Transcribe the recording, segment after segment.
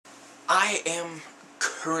I am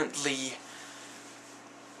currently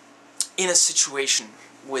in a situation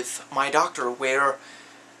with my doctor where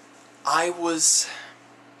I was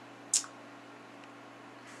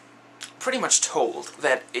pretty much told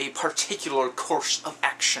that a particular course of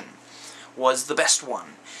action was the best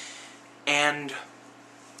one. And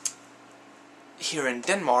here in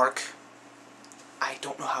Denmark, I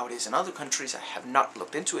don't know how it is in other countries, I have not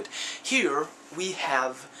looked into it. Here, we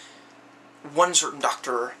have one certain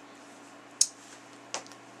doctor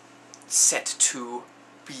set to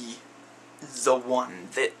be the one.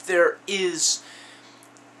 That there is...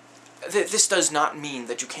 This does not mean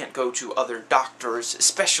that you can't go to other doctors,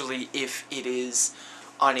 especially if it is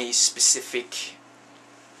on a specific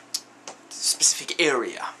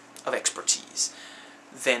area of expertise.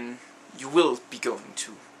 Then you will be going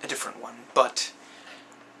to a different one. But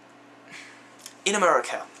in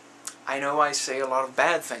America, I know I say a lot of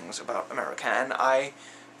bad things about America, and I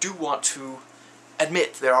do want to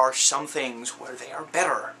admit there are some things where they are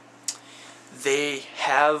better. They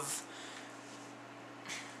have...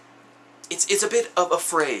 It's a bit of a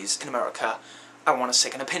phrase in America, I want a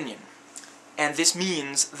second opinion. And this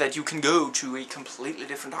means that you can go to a completely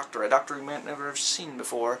different doctor, a doctor you might never have seen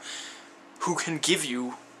before, who can give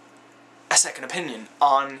you a second opinion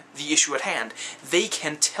on the issue at hand. They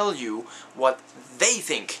can tell you what they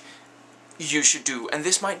think you should do, and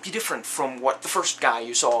this might be different from what the first guy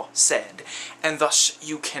you saw said, and thus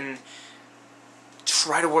you can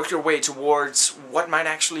try to work your way towards what might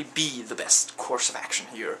actually be the best course of action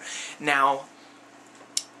here. Now,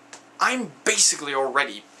 I'm basically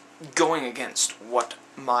already going against what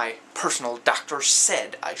my personal doctor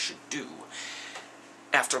said I should do,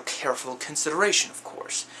 after careful consideration, of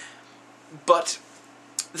course. But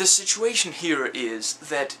the situation here is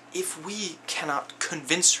that if we cannot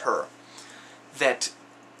convince her that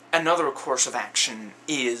another course of action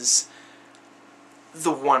is the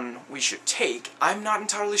one we should take, I'm not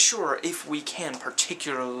entirely sure if we can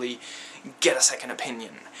particularly get a second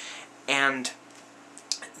opinion. And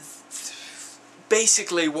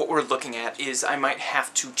basically what we're looking at is I might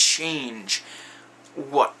have to change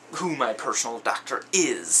who my personal doctor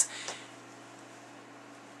is.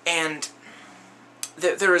 And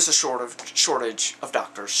there is a shortage of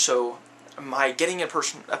doctors, so my getting a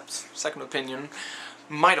second opinion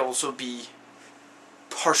might also be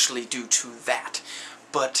partially due to that.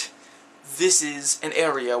 But this is an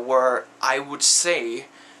area where I would say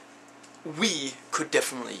we could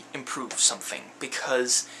definitely improve something,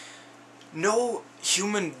 because no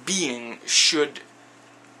human being should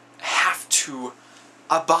have to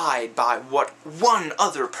abide by what one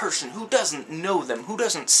other person who doesn't know them, who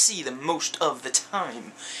doesn't see them most of the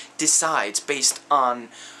time, decides based on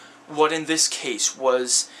what in this case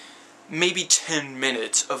was maybe 10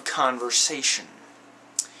 minutes of conversation.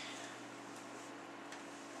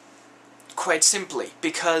 Quite simply,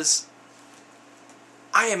 because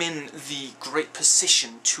I am in the great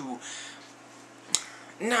position to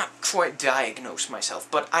not quite diagnose myself,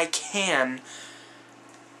 but I can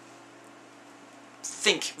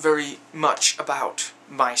think very much about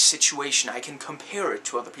my situation. I can compare it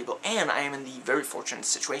to other people, and I am in the very fortunate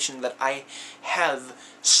situation that I have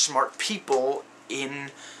smart people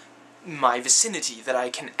in my vicinity that I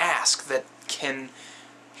can ask, that can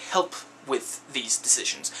help with these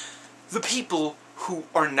decisions. The people who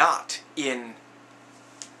are not in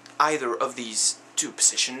either of these two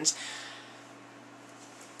positions,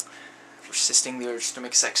 resisting the urge to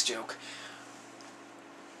make a sex joke,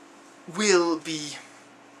 will be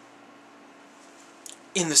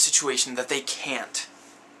in the situation that they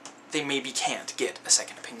maybe can't get a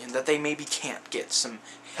second opinion, that they maybe can't get some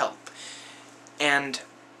help. And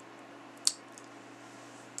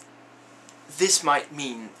this might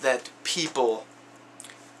mean that people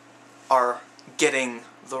are getting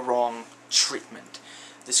the wrong treatment.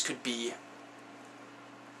 This could be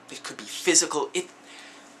physical,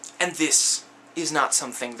 and this is not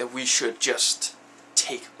something that we should just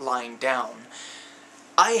take lying down.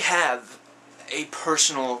 I have a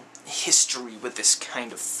personal history with this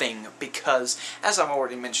kind of thing because, as I've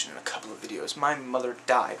already mentioned in a couple of videos, my mother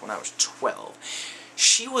died when I was 12.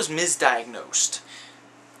 She was misdiagnosed.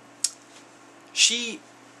 She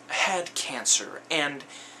had cancer, and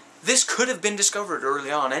this could have been discovered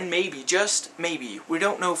early on, and maybe, just maybe, we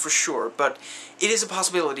don't know for sure, but it is a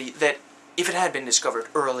possibility that if it had been discovered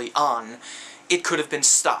early on, it could have been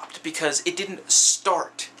stopped, because it didn't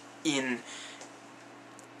start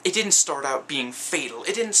out being fatal.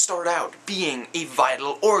 It didn't start out being a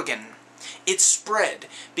vital organ. It spread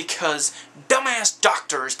because dumbass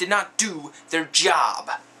doctors did not do their job.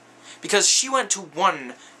 Because she went to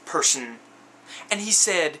one person, and he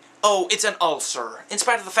said, oh, it's an ulcer, in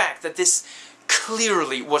spite of the fact that this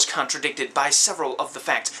clearly was contradicted by several of the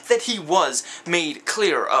facts that he was made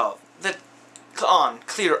clear of,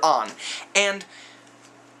 clear on, and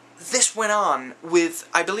this went on with,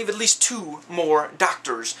 I believe, at least 2 more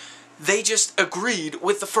doctors. They just agreed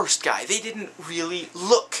with the first guy. They didn't really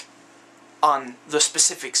look on the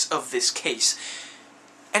specifics of this case.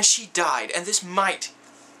 And she died, and this might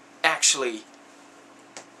actually,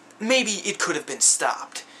 maybe it could have been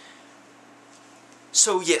stopped.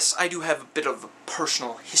 So yes, I do have a bit of a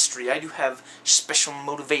personal history. I do have special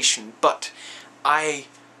motivation, but I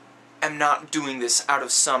am not doing this out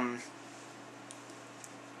of some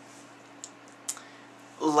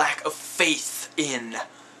lack of faith in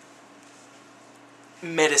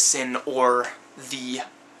medicine or the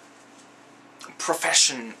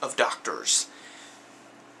profession of doctors.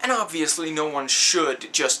 And obviously no one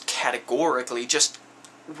should just categorically, just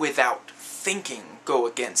without thinking, go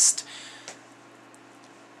against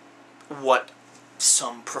what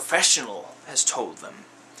some professional has told them.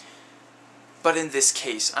 But in this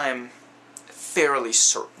case, I am fairly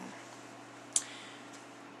certain.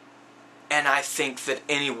 And I think that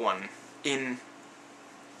anyone in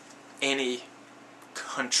any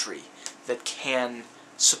country that can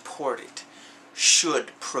support it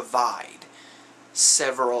should provide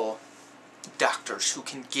several doctors who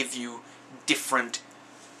can give you different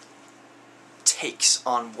takes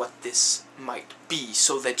on what this might be,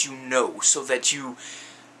 so that you know, so that you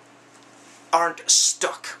aren't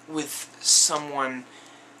stuck with someone.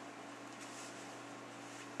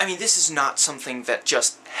 I mean, this is not something that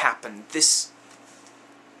just happened.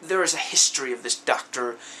 There is a history of this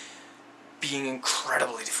doctor being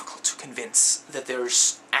incredibly difficult to convince that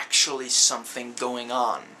there's actually something going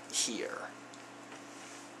on here.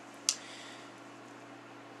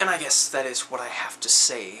 And I guess that is what I have to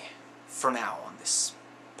say for now on this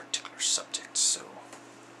particular subject, so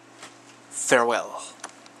farewell.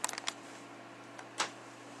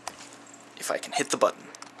 If I can hit the button.